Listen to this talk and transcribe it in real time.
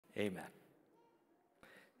Amen.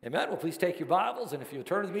 Amen. Well, please take your Bibles, and if you'll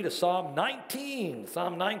turn with me to Psalm 19.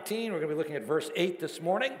 Psalm 19, we're going to be looking at verse 8 this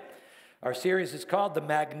morning. Our series is called The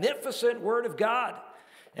Magnificent Word of God.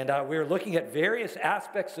 And we're looking at various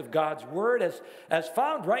aspects of God's Word as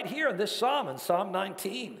found right here in this psalm, in Psalm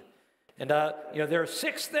 19. And, there are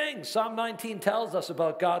 6 things Psalm 19 tells us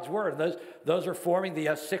about God's Word. And those are forming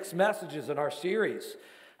the 6 messages in our series.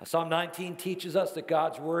 Psalm 19 teaches us that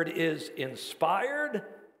God's Word is inspired,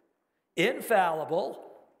 infallible,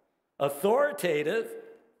 authoritative,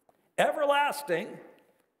 everlasting,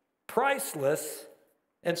 priceless,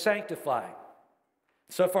 and sanctifying.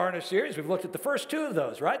 So far in our series, we've looked at the first 2 of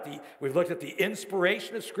those, right? We've looked at the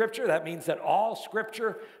inspiration of Scripture. That means that all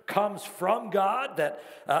Scripture comes from God,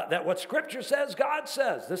 that what Scripture says, God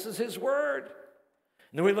says. This is His Word.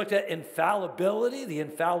 And then we looked at infallibility, the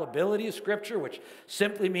infallibility of Scripture, which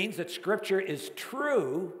simply means that Scripture is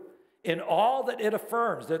true in all that it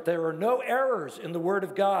affirms, that there are no errors in the Word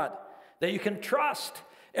of God, that you can trust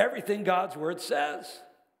everything God's Word says.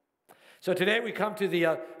 So today we come to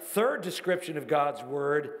the third description of God's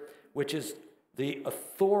Word, which is the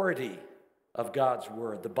authority of God's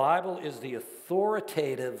Word. The Bible is the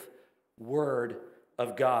authoritative Word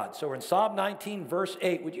of God. So we're in Psalm 19, verse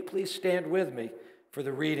 8. Would you please stand with me for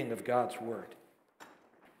the reading of God's Word?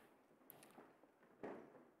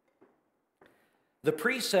 The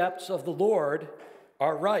precepts of the Lord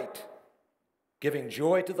are right, giving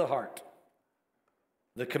joy to the heart.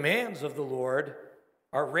 The commands of the Lord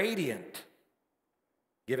are radiant,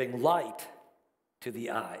 giving light to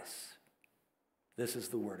the eyes. This is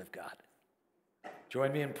the Word of God.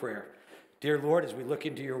 Join me in prayer. Dear Lord, as we look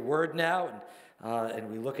into your Word now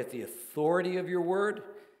and we look at the authority of your Word,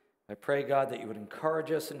 I pray, God, that you would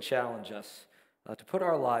encourage us and challenge us to put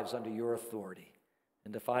our lives under your authority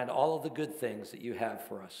and to find all of the good things that you have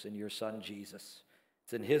for us in your Son, Jesus.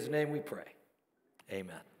 It's in his name we pray.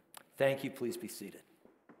 Amen. Thank you. Please be seated.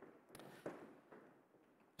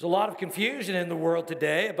 There's a lot of confusion in the world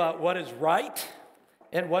today about what is right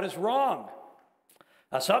and what is wrong.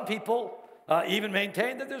 Some people even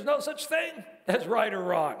maintain that there's no such thing as right or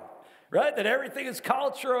wrong, right? That everything is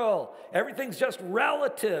cultural, everything's just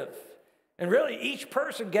relative. And really, each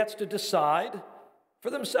person gets to decide for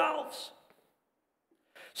themselves.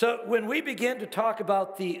 So when we begin to talk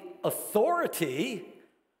about the authority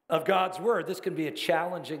of God's Word, this can be a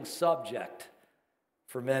challenging subject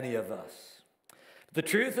for many of us. The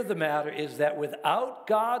truth of the matter is that without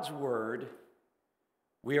God's Word,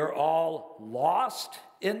 we are all lost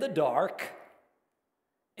in the dark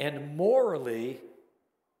and morally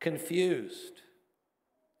confused.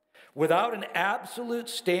 Without an absolute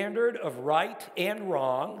standard of right and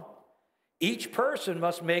wrong, each person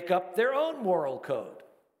must make up their own moral code.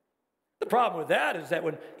 The problem with that is that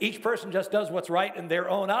when each person just does what's right in their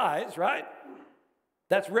own eyes, right?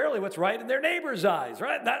 That's rarely what's right in their neighbor's eyes,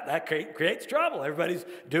 right? That creates trouble. Everybody's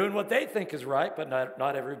doing what they think is right, but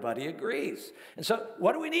not everybody agrees. And so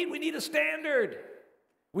what do we need? We need a standard.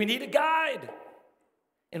 We need a guide.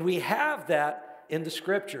 And we have that in the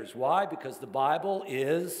Scriptures. Why? Because the Bible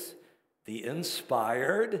is the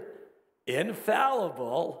inspired,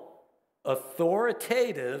 infallible,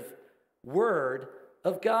 authoritative Word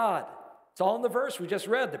of God. It's all in the verse we just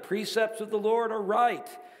read. The precepts of the Lord are right,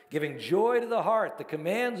 giving joy to the heart. The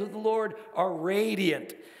commands of the Lord are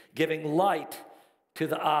radiant, giving light to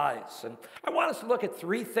the eyes. And I want us to look at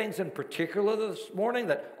 3 things in particular this morning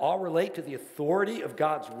that all relate to the authority of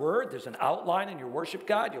God's Word. There's an outline in your worship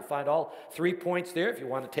guide. You'll find all 3 points there if you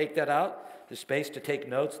want to take that out. There's space to take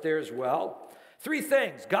notes there as well. 3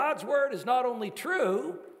 things. God's Word is not only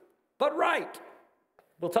true, but right.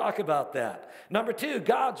 We'll talk about that. Number 2,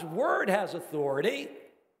 God's Word has authority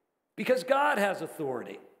because God has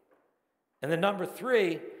authority. And then number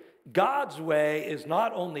 3, God's way is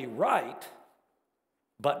not only right,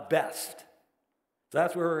 but best. So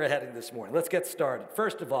that's where we're heading this morning. Let's get started.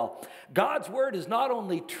 First of all, God's Word is not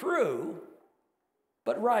only true,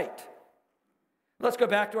 but right. Let's go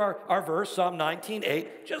back to our verse, Psalm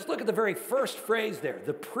 19:8. Just look at the very first phrase there.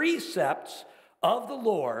 The precepts of the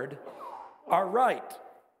Lord are right.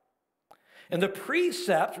 And the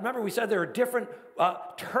precepts, remember we said there are different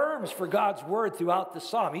terms for God's Word throughout the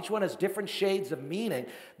psalm. Each one has different shades of meaning.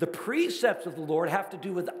 The precepts of the Lord have to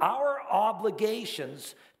do with our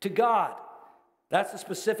obligations to God. That's the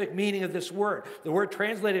specific meaning of this word. The word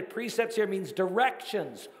translated precepts here means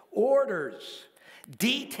directions, orders,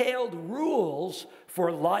 detailed rules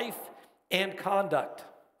for life and conduct.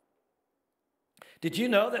 Did you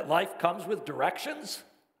know that life comes with directions?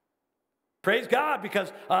 Praise God,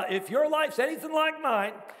 because if your life's anything like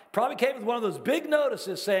mine, probably came with one of those big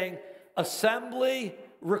notices saying, assembly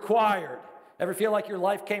required. Ever feel like your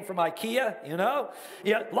life came from IKEA, you know?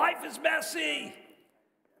 Yeah, life is messy.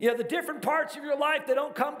 You know, the different parts of your life, they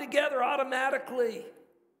don't come together automatically.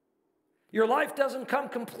 Your life doesn't come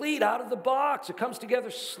complete out of the box. It comes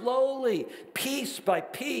together slowly, piece by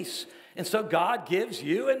piece. And so God gives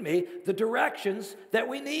you and me the directions that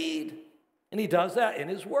we need. And he does that in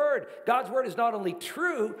his word. God's word is not only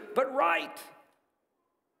true, but right.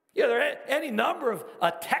 You know, there are any number of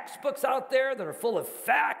textbooks out there that are full of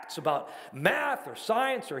facts about math or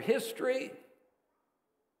science or history.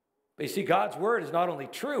 But you see, God's word is not only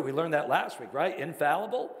true. We learned that last week, right?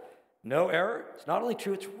 Infallible. No error. It's not only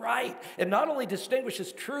true, it's right. It not only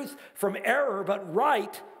distinguishes truth from error, but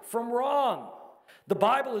right from wrong. The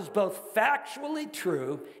Bible is both factually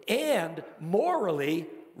true and morally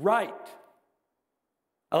right.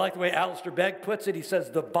 I like the way Alistair Begg puts it. He says,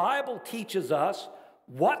 the Bible teaches us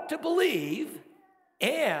what to believe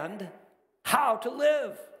and how to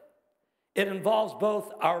live. It involves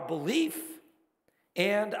both our belief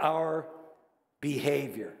and our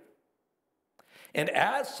behavior. And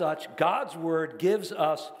as such, God's word gives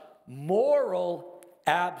us moral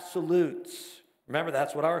absolutes. Remember,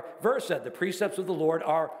 that's what our verse said. The precepts of the Lord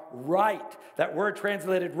are right. That word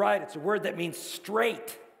translated right, it's a word that means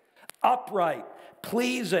straight, upright,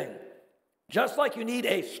 pleasing. Just like you need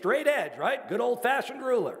a straight edge, right? Good old-fashioned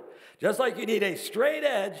ruler. Just like you need a straight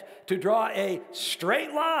edge to draw a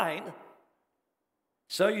straight line,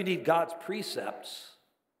 so you need God's precepts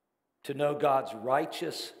to know God's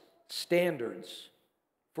righteous standards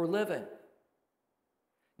for living.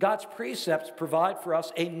 God's precepts provide for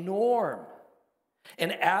us a norm,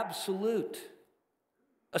 an absolute,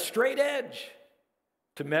 a straight edge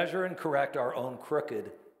to measure and correct our own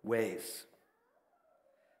crooked ways.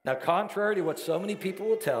 Now, contrary to what so many people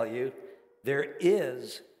will tell you, there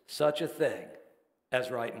is such a thing as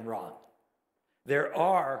right and wrong. There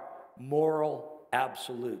are moral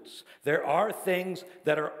absolutes. There are things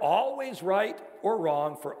that are always right or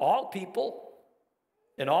wrong for all people,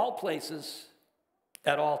 in all places,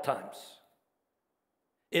 at all times.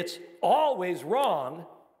 It's always wrong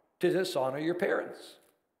to dishonor your parents.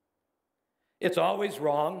 It's always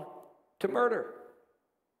wrong to murder.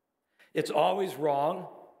 It's always wrong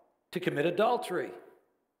to commit adultery.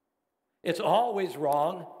 It's always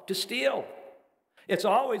wrong to steal. It's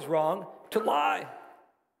always wrong to lie.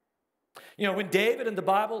 You know, when David in the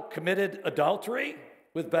Bible committed adultery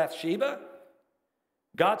with Bathsheba,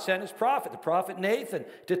 God sent his prophet, the prophet Nathan,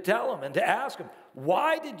 to tell him and to ask him,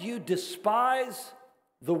 why did you despise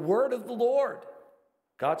the word of the Lord?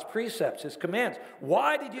 God's precepts, his commands.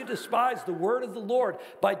 Why did you despise the word of the Lord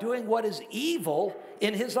by doing what is evil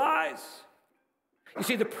in his eyes? You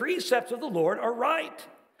see, the precepts of the Lord are right.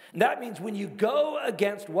 And that means when you go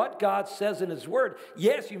against what God says in his word,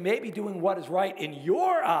 yes, you may be doing what is right in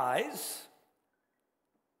your eyes,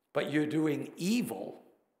 but you're doing evil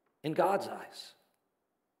in God's eyes.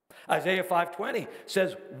 Isaiah 5:20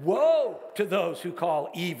 says, woe to those who call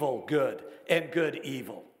evil good and good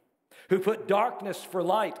evil, who put darkness for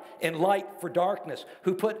light and light for darkness,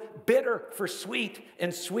 who put bitter for sweet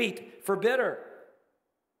and sweet for bitter.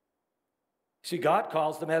 See, God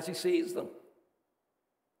calls them as he sees them.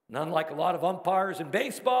 And unlike a lot of umpires in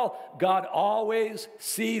baseball, God always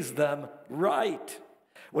sees them right.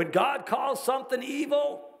 When God calls something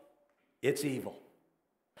evil, it's evil.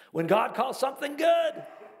 When God calls something good,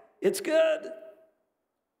 it's good.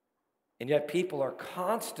 And yet people are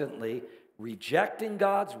constantly rejecting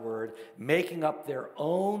God's word, making up their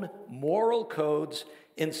own moral codes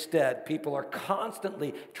instead. People are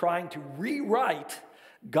constantly trying to rewrite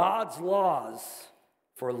God's laws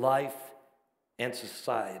for life and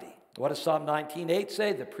society. What does Psalm 19:8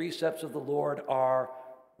 say? The precepts of the Lord are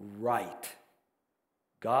right.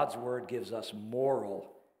 God's word gives us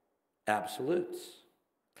moral absolutes.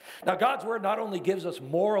 Now, God's word not only gives us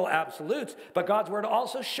moral absolutes, but God's word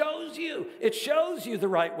also shows you. It shows you the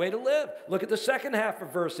right way to live. Look at the second half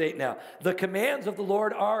of verse 8 now. The commands of the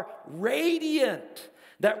Lord are radiant.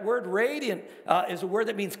 That word radiant is a word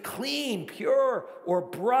that means clean, pure, or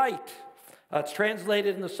bright. It's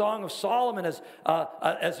translated in the Song of Solomon as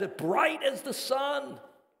bright as the sun.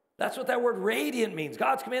 That's what that word radiant means.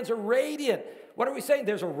 God's commands are radiant. What are we saying?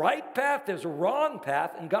 There's a right path, there's a wrong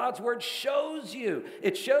path, and God's word shows you.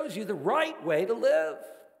 It shows you the right way to live.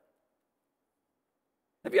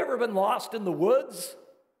 Have you ever been lost in the woods?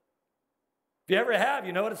 If you ever have,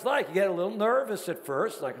 you know what it's like. You get a little nervous at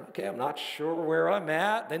first, like, okay, I'm not sure where I'm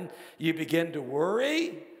at. Then you begin to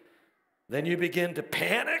worry. Then you begin to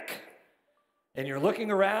panic. And you're looking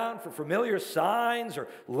around for familiar signs or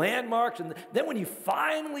landmarks. And then when you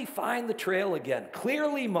finally find the trail again,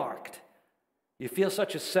 clearly marked, You feel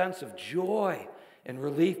such a sense of joy and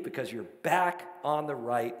relief because you're back on the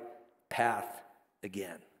right path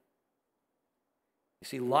again. You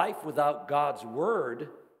see, life without God's word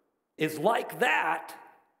is like that,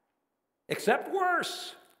 except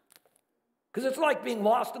worse. Because it's like being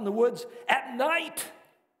lost in the woods at night.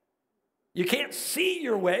 You can't see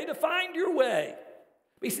your way to find your way.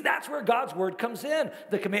 But you see, that's where God's word comes in.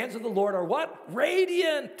 The commands of the Lord are what?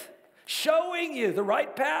 Radiant. Showing you the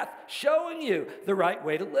right path. Showing you the right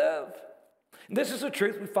way to live. And this is a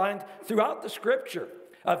truth we find throughout the Scripture.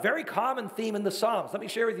 A very common theme in the Psalms. Let me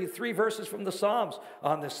share with you 3 verses from the Psalms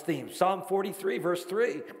on this theme. Psalm 43, verse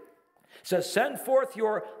 3 says, "Send forth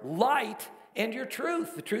your light and your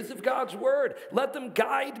truth," the truth of God's word. "Let them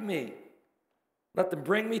guide me. Let them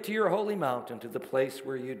bring me to your holy mountain, to the place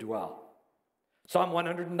where you dwell." Psalm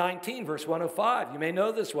 119, verse 105. You may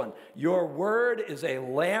know this one. "Your word is a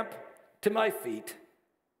lamp to my feet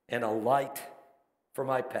and a light for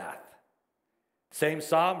my path." Same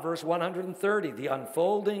Psalm, verse 130. "The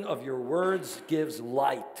unfolding of your words gives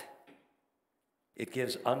light. It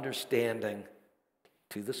gives understanding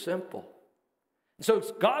to the simple." So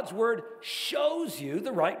God's word shows you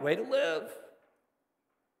the right way to live.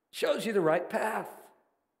 Shows you the right path.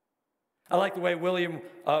 I like the way William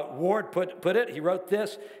Ward put it. He wrote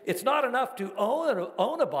this: "It's not enough to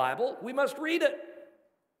own a Bible. We must read it.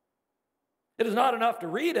 It is not enough to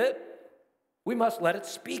read it. We must let it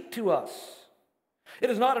speak to us.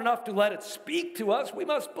 It is not enough to let it speak to us. We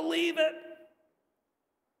must believe it.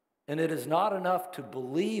 And it is not enough to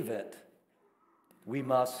believe it. We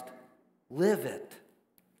must live it."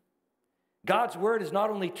 God's word is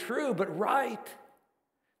not only true, but right.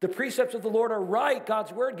 The precepts of the Lord are right.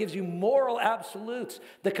 God's word gives you moral absolutes.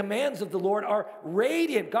 The commands of the Lord are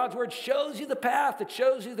radiant. God's word shows you the path. It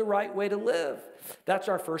shows you the right way to live. That's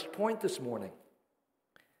our first point this morning.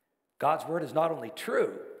 God's word is not only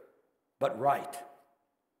true, but right.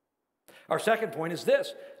 Our second point is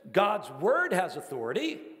this: God's word has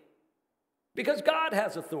authority because God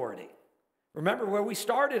has authority. Remember where we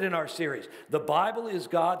started in our series. The Bible is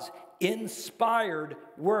God's inspired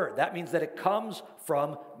word. That means that it comes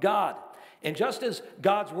from God. And just as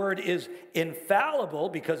God's word is infallible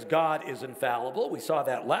because God is infallible, we saw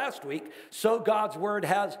that last week, so God's word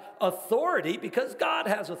has authority because God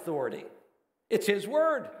has authority. It's his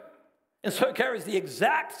word. And so it carries the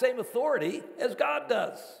exact same authority as God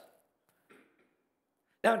does.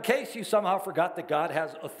 Now, in case you somehow forgot that God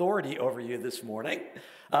has authority over you this morning,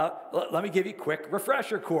 let me give you a quick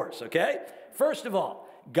refresher course, okay? First of all,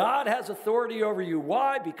 God has authority over you.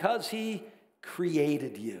 Why? Because he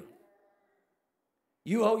created you.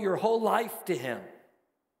 You owe your whole life to him.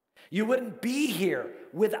 You wouldn't be here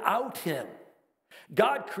without him.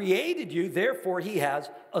 God created you, therefore he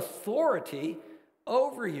has authority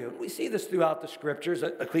over you. We see this throughout the scriptures.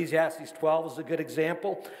 Ecclesiastes 12 is a good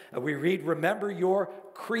example. We read, "Remember your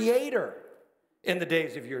creator in the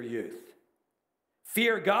days of your youth.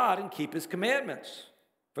 Fear God and keep his commandments,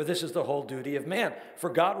 for this is the whole duty of man. For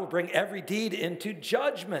God will bring every deed into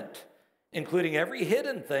judgment, including every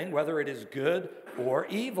hidden thing, whether it is good or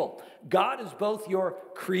evil." God is both your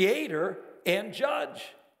creator and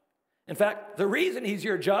judge. In fact, the reason he's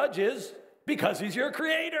your judge is because he's your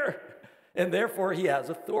creator. And therefore, he has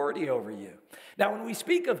authority over you. Now, when we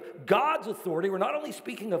speak of God's authority, we're not only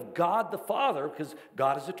speaking of God the Father, because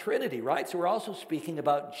God is a Trinity, right? So we're also speaking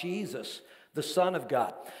about Jesus, the Son of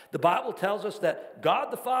God. The Bible tells us that God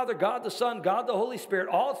the Father, God the Son, God the Holy Spirit,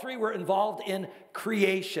 all three were involved in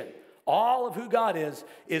creation. All of who God is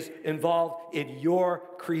involved in your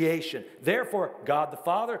creation. Therefore, God the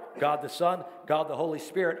Father, God the Son, God the Holy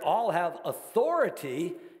Spirit all have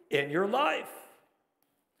authority in your life.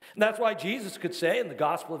 And that's why Jesus could say in the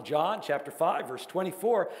Gospel of John, chapter 5, verse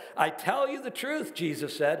 24, "I tell you the truth,"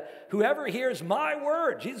 Jesus said, "whoever hears my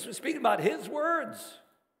word," Jesus was speaking about his words,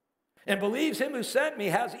 "and believes him who sent me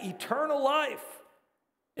has eternal life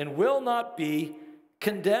and will not be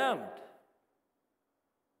condemned."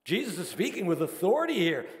 Jesus is speaking with authority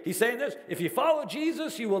here. He's saying this: if you follow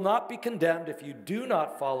Jesus, you will not be condemned. If you do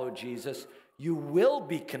not follow Jesus, you will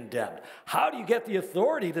be condemned. How do you get the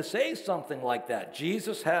authority to say something like that?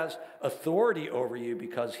 Jesus has authority over you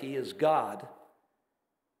because he is God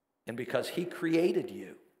and because he created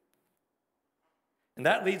you. And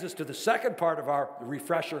that leads us to the second part of our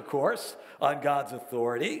refresher course on God's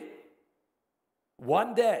authority.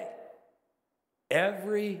 One day,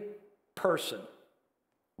 every person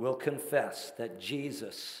will confess that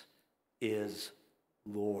Jesus is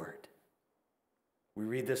Lord. We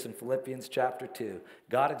read this in Philippians chapter 2.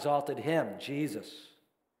 God exalted him, Jesus,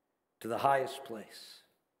 to the highest place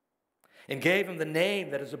and gave him the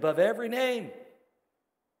name that is above every name,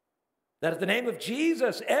 that at the name of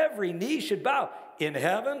Jesus, every knee should bow in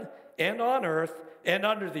heaven and on earth and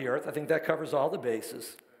under the earth. I think that covers all the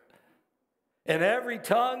bases. And every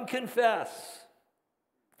tongue confess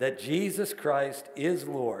that Jesus Christ is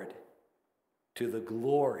Lord, to the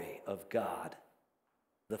glory of God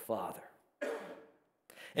the Father.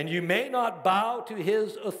 And you may not bow to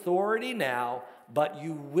his authority now, but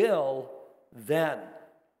you will then.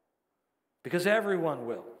 Because everyone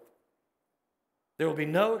will. There will be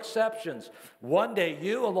no exceptions. One day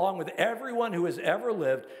you, along with everyone who has ever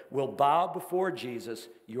lived, will bow before Jesus,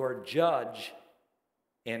 your judge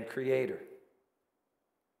and creator.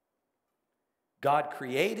 God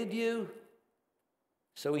created you,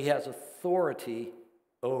 so he has authority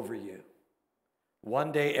over you.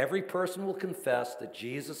 One day every person will confess that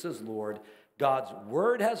Jesus is Lord. God's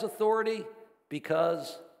word has authority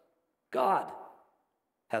because God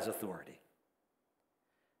has authority.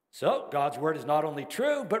 So God's word is not only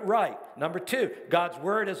true, but right. Number two, God's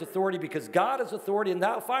word has authority because God has authority. And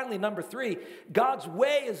now finally, number three, God's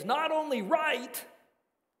way is not only right,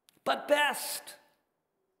 but best.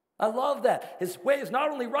 I love that. His way is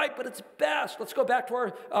not only right, but it's best. Let's go back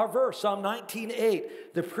to our verse, Psalm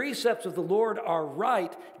 19:8. The precepts of the Lord are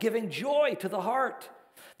right, giving joy to the heart.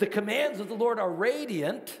 The commands of the Lord are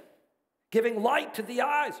radiant, giving light to the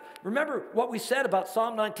eyes. Remember what we said about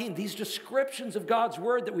Psalm 19. These descriptions of God's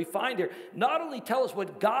word that we find here not only tell us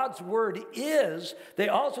what God's word is, they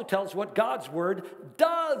also tell us what God's word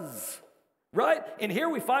does. Right? And here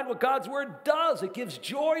we find what God's word does. It gives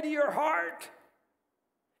joy to your heart.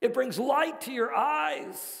 It brings light to your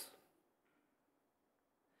eyes.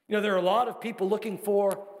 You know, there are a lot of people looking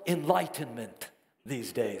for enlightenment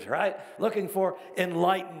these days, right? Looking for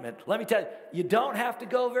enlightenment. Let me tell you, you don't have to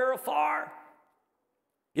go very far.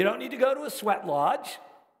 You don't need to go to a sweat lodge.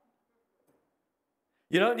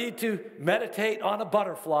 You don't need to meditate on a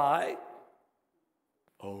butterfly.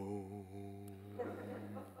 Oh.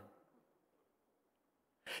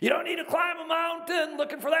 You don't need to climb a mountain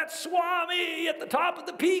looking for that Swami at the top of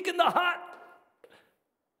the peak in the hut.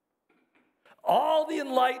 All the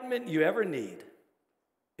enlightenment you ever need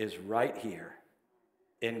is right here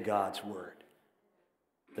in God's word.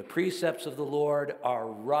 The precepts of the Lord are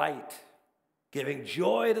right, giving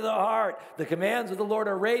joy to the heart. The commands of the Lord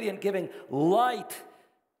are radiant, giving light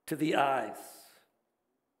to the eyes.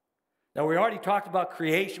 Now, we already talked about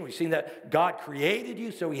creation. We've seen that God created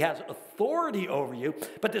you, so he has authority over you.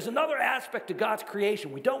 But there's another aspect to God's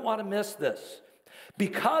creation. We don't want to miss this.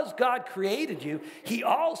 Because God created you, he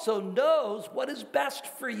also knows what is best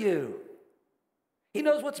for you. He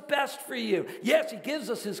knows what's best for you. Yes, he gives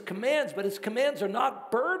us his commands, but his commands are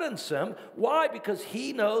not burdensome. Why? Because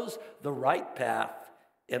he knows the right path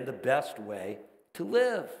and the best way to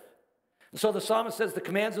live. And so the psalmist says the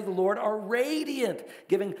commands of the Lord are radiant,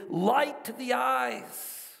 giving light to the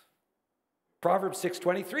eyes. Proverbs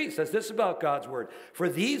 6:23 says this about God's word. For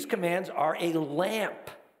these commands are a lamp.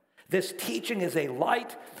 This teaching is a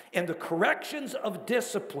light, and the corrections of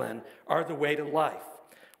discipline are the way to life.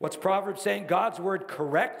 What's Proverbs saying? God's word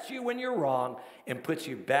corrects you when you're wrong and puts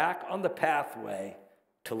you back on the pathway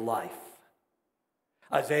to life.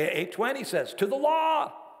 Isaiah 8:20 says, to the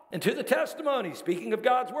law and to the testimony, speaking of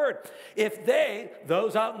God's word. If they,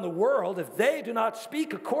 those out in the world, if they do not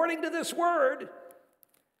speak according to this word,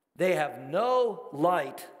 they have no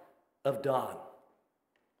light of dawn.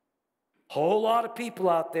 Whole lot of people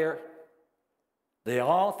out there, they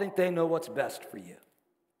all think they know what's best for you.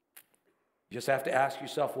 You just have to ask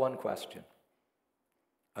yourself one question.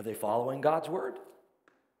 Are they following God's word?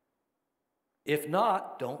 If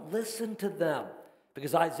not, don't listen to them.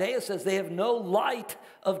 Because Isaiah says they have no light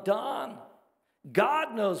of dawn.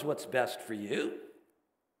 God knows what's best for you.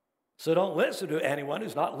 So don't listen to anyone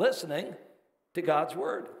who's not listening to God's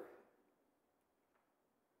word.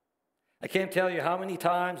 I can't tell you how many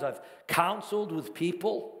times I've counseled with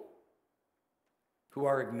people who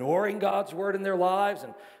are ignoring God's word in their lives,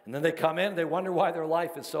 and then they come in and they wonder why their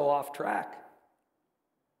life is so off track.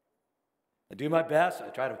 I do my best. I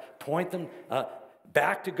try to point them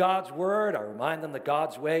back to God's word. I remind them that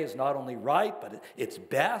God's way is not only right, but it's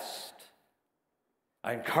best.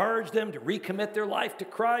 I encourage them to recommit their life to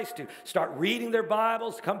Christ, to start reading their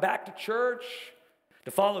Bibles, to come back to church,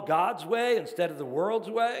 to follow God's way instead of the world's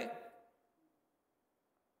way.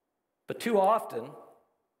 But too often,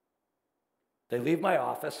 they leave my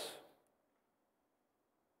office.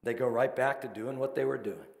 They go right back to doing what they were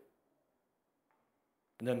doing.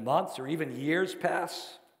 And then months or even years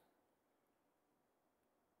pass,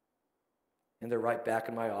 and they're right back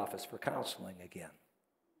in my office for counseling again.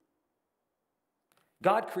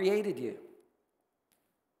 God created you,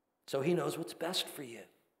 so he knows what's best for you.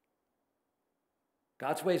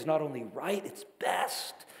 God's way is not only right, it's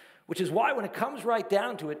best. Which is why when it comes right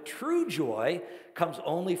down to it, true joy comes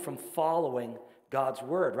only from following God's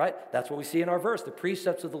word, right? That's what we see in our verse. The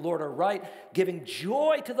precepts of the Lord are right, giving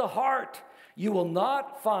joy to the heart. You will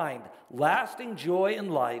not find lasting joy in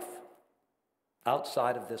life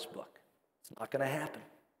outside of this book. It's not going to happen.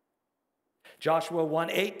 Joshua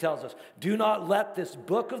 1:8 tells us, do not let this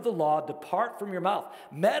book of the law depart from your mouth.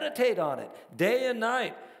 Meditate on it day and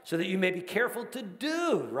night so that you may be careful to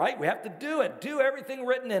do, right? We have to do it. Do everything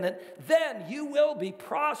written in it. Then you will be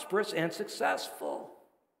prosperous and successful.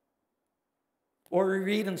 Or we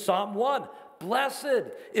read in Psalm 1,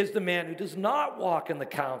 blessed is the man who does not walk in the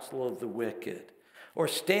counsel of the wicked, or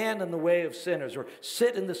stand in the way of sinners, or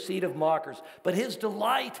sit in the seat of mockers. But his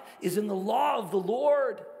delight is in the law of the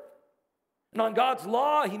Lord. And on God's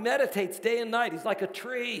law, he meditates day and night. He's like a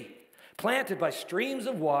tree planted by streams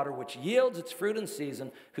of water, which yields its fruit in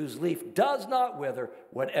season, whose leaf does not wither.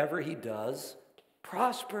 Whatever he does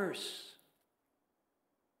prospers.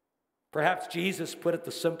 Perhaps Jesus put it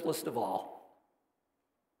the simplest of all.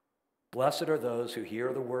 Blessed are those who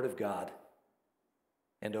hear the word of God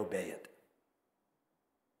and obey it.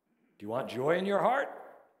 Do you want joy in your heart?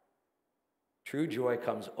 True joy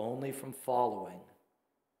comes only from following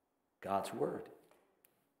God's word.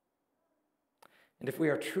 And if we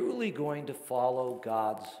are truly going to follow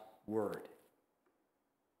God's word,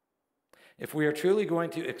 if we are truly going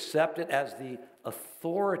to accept it as the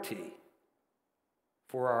authority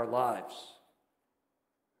for our lives,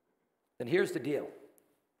 then here's the deal.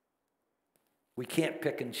 We can't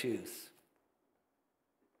pick and choose.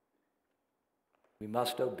 We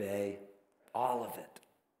must obey all of it.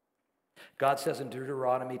 God says in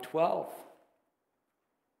Deuteronomy 12,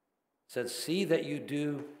 says, see that you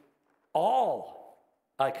do all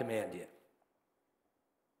I command you.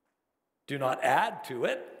 Do not add to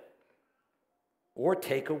it or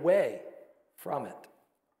take away from it.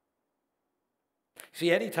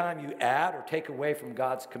 See, anytime you add or take away from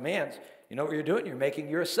God's commands, you know what you're doing? You're making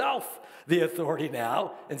yourself the authority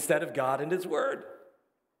now instead of God and his word.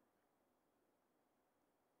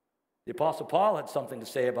 The Apostle Paul had something to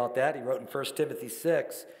say about that. He wrote in 1 Timothy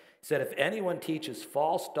 6, he said, if anyone teaches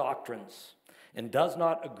false doctrines and does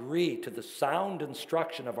not agree to the sound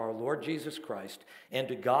instruction of our Lord Jesus Christ and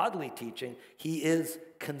to godly teaching, he is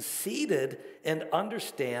conceited and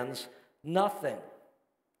understands nothing.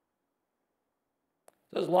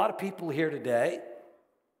 There's a lot of people here today.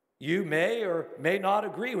 You may or may not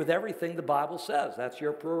agree with everything the Bible says. That's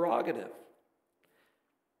your prerogative.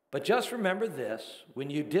 But just remember this, when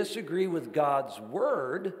you disagree with God's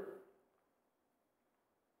word,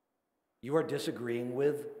 you are disagreeing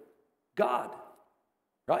with God,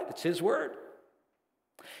 right? It's his word.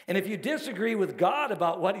 And if you disagree with God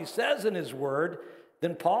about what he says in his word,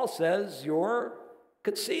 then Paul says you're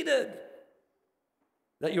conceited,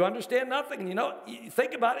 that you understand nothing. And you know, you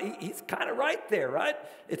think about it, he's kind of right there, right?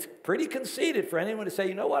 It's pretty conceited for anyone to say,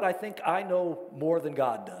 you know what, I think I know more than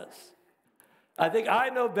God does. I think I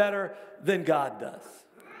know better than God does.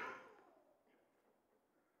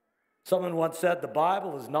 Someone once said the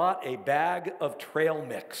Bible is not a bag of trail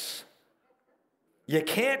mix. You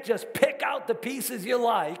can't just pick out the pieces you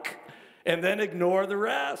like and then ignore the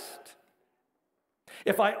rest.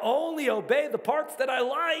 If I only obey the parts that I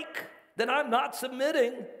like, then I'm not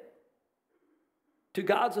submitting to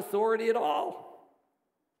God's authority at all.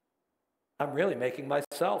 I'm really making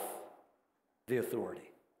myself the authority.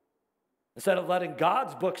 Instead of letting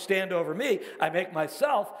God's book stand over me, I make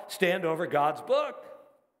myself stand over God's book.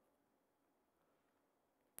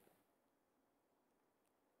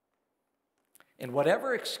 And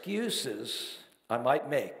whatever excuses I might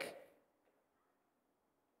make,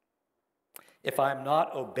 if I'm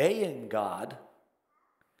not obeying God,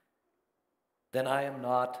 then I am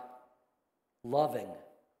not loving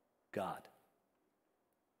God.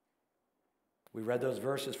 We read those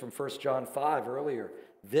verses from 1 John 5 earlier.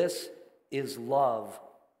 This is love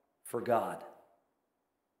for God,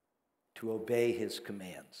 to obey his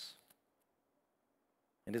commands.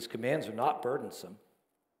 And his commands are not burdensome.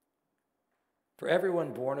 For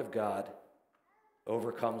everyone born of God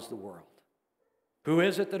overcomes the world. Who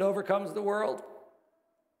is it that overcomes the world?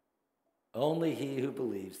 Only he who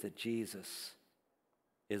believes that Jesus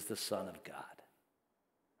is the Son of God.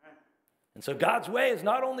 And so God's way is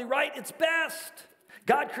not only right, it's best.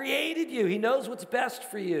 God created you. He knows what's best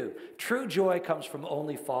for you. True joy comes from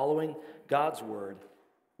only following God's word.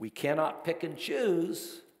 We cannot pick and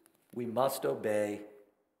choose. We must obey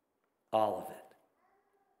all of it.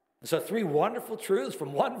 So 3 wonderful truths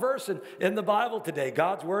from one verse in the Bible today.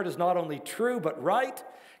 God's word is not only true but right.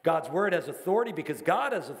 God's word has authority because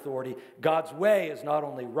God has authority. God's way is not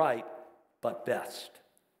only right but best.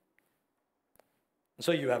 And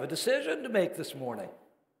so you have a decision to make this morning.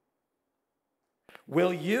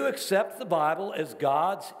 Will you accept the Bible as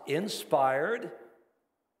God's inspired,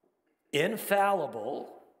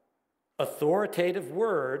 infallible, authoritative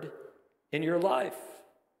word in your life?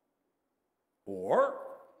 Or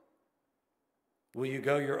will you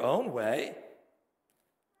go your own way,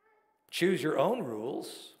 choose your own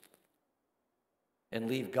rules, and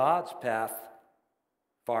leave God's path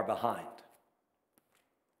far behind?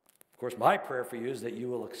 Of course, my prayer for you is that you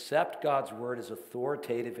will accept God's word as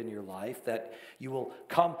authoritative in your life, that you will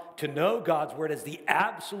come to know God's word as the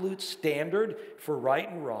absolute standard for right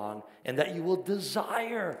and wrong, and that you will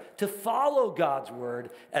desire to follow God's word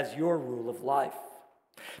as your rule of life.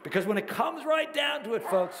 Because when it comes right down to it,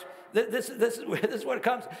 folks, this is what it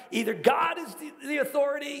comes. Either God is the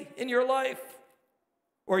authority in your life,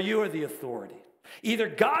 or you are the authority. Either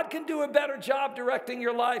God can do a better job directing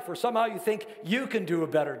your life, or somehow you think you can do a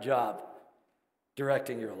better job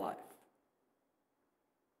directing your life.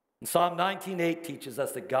 And Psalm 19:8 teaches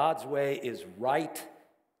us that God's way is right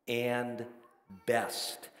and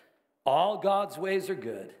best. All God's ways are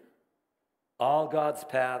good. All God's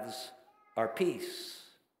paths are peace.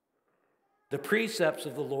 The precepts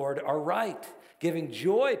of the Lord are right, giving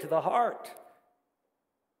joy to the heart.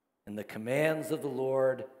 And the commands of the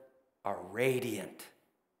Lord are radiant,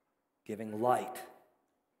 giving light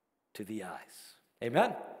to the eyes.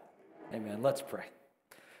 Amen? Amen. Let's pray.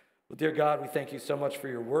 Well, dear God, we thank you so much for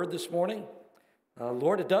your word this morning.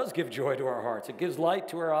 Lord, it does give joy to our hearts. It gives light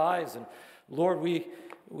to our eyes. And Lord,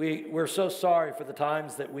 we're so sorry for the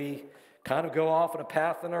times that we kind of go off on a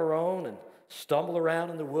path on our own and stumble around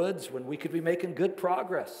in the woods when we could be making good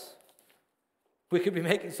progress. We could be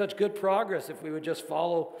making such good progress if we would just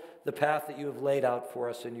follow the path that you have laid out for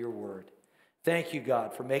us in your word. Thank you,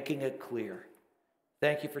 God, for making it clear.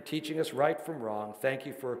 Thank you for teaching us right from wrong. Thank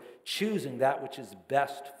you for choosing that which is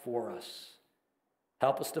best for us.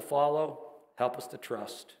 Help us to follow. Help us to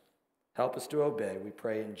trust. Help us to obey. We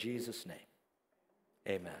pray in Jesus' name.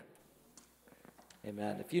 Amen.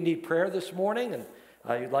 Amen. If you need prayer this morning and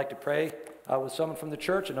you'd like to pray with someone from the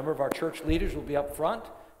church, a number of our church leaders will be up front.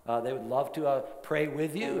 They would love to pray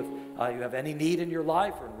with you if you have any need in your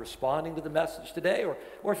life or in responding to the message today, or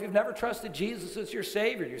if you've never trusted Jesus as your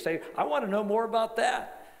Savior. You say, I want to know more about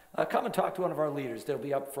that. Come and talk to one of our leaders. They'll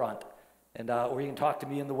be up front. Or you can talk to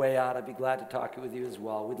me on the way out. I'd be glad to talk with you as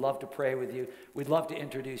well. We'd love to pray with you. We'd love to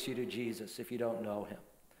introduce you to Jesus if you don't know him.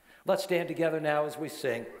 Let's stand together now as we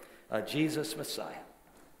sing Jesus Messiah.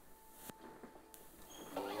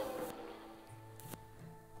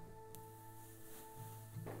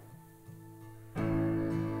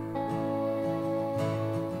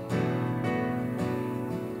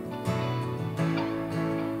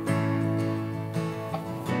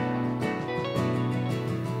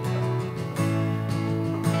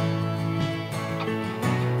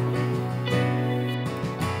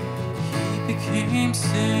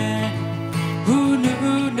 Sin, who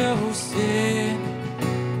knew no sin,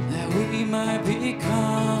 that we might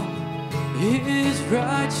become his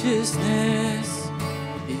righteousness.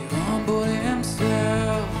 He humbled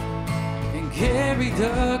himself and carried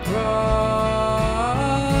the cross.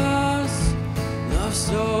 Love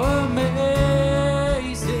so amazing,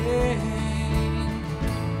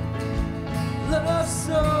 love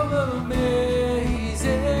so amazing.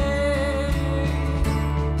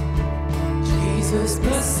 Jesus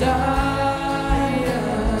Messiah,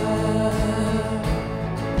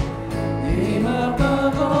 name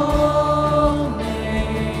above all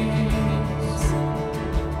names,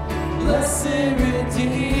 blessed Redeemer,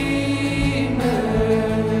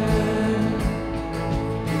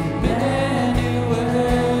 Emmanuel,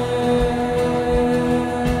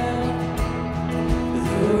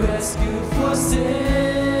 the rescue for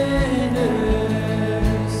sinners,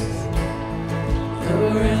 the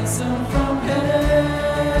ransom from heaven.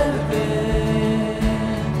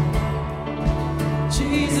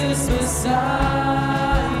 Jesus Messiah,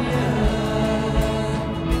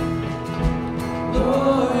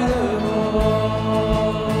 Lord of all.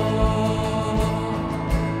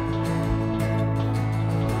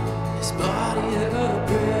 His body the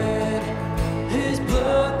bread, his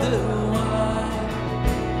blood the wine,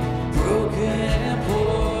 broken and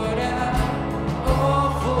poured out, all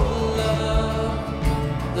for love.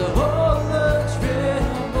 The whole earth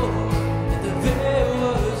trembled, and the veil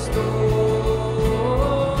was torn.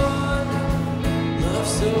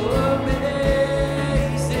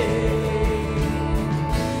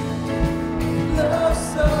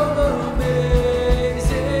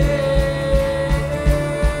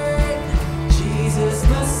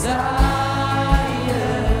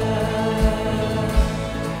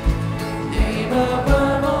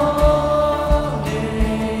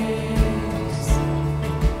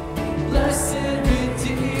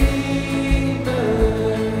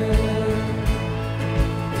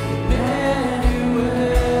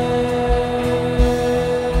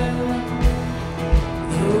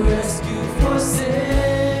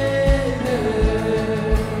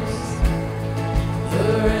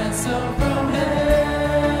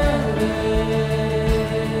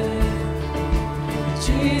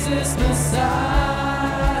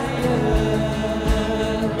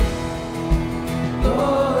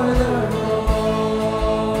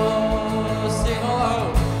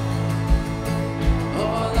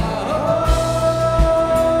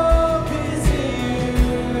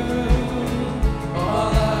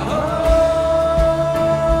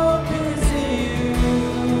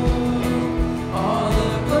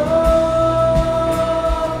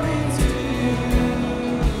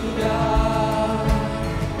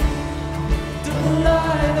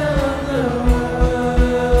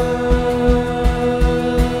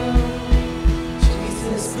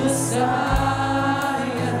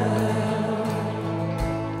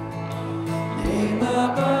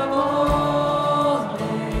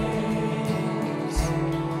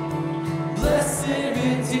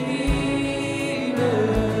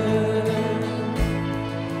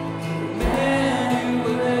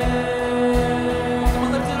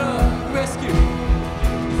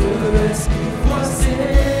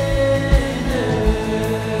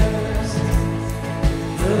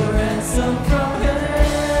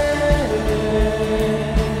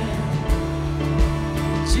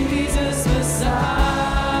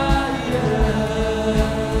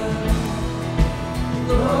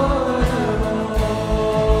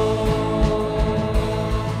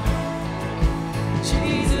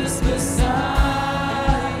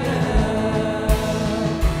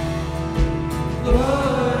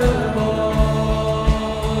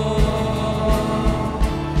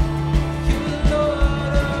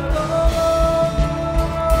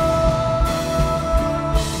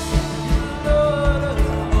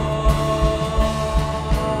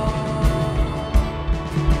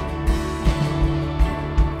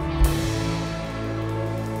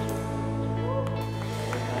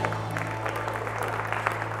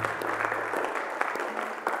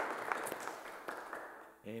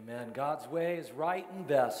 Amen. God's way is right and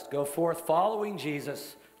best. Go forth following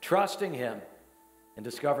Jesus, trusting him, and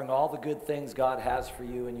discovering all the good things God has for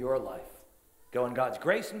you in your life. Go in God's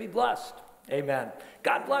grace and be blessed. Amen.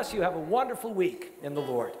 God bless you. Have a wonderful week in the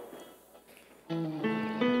Lord.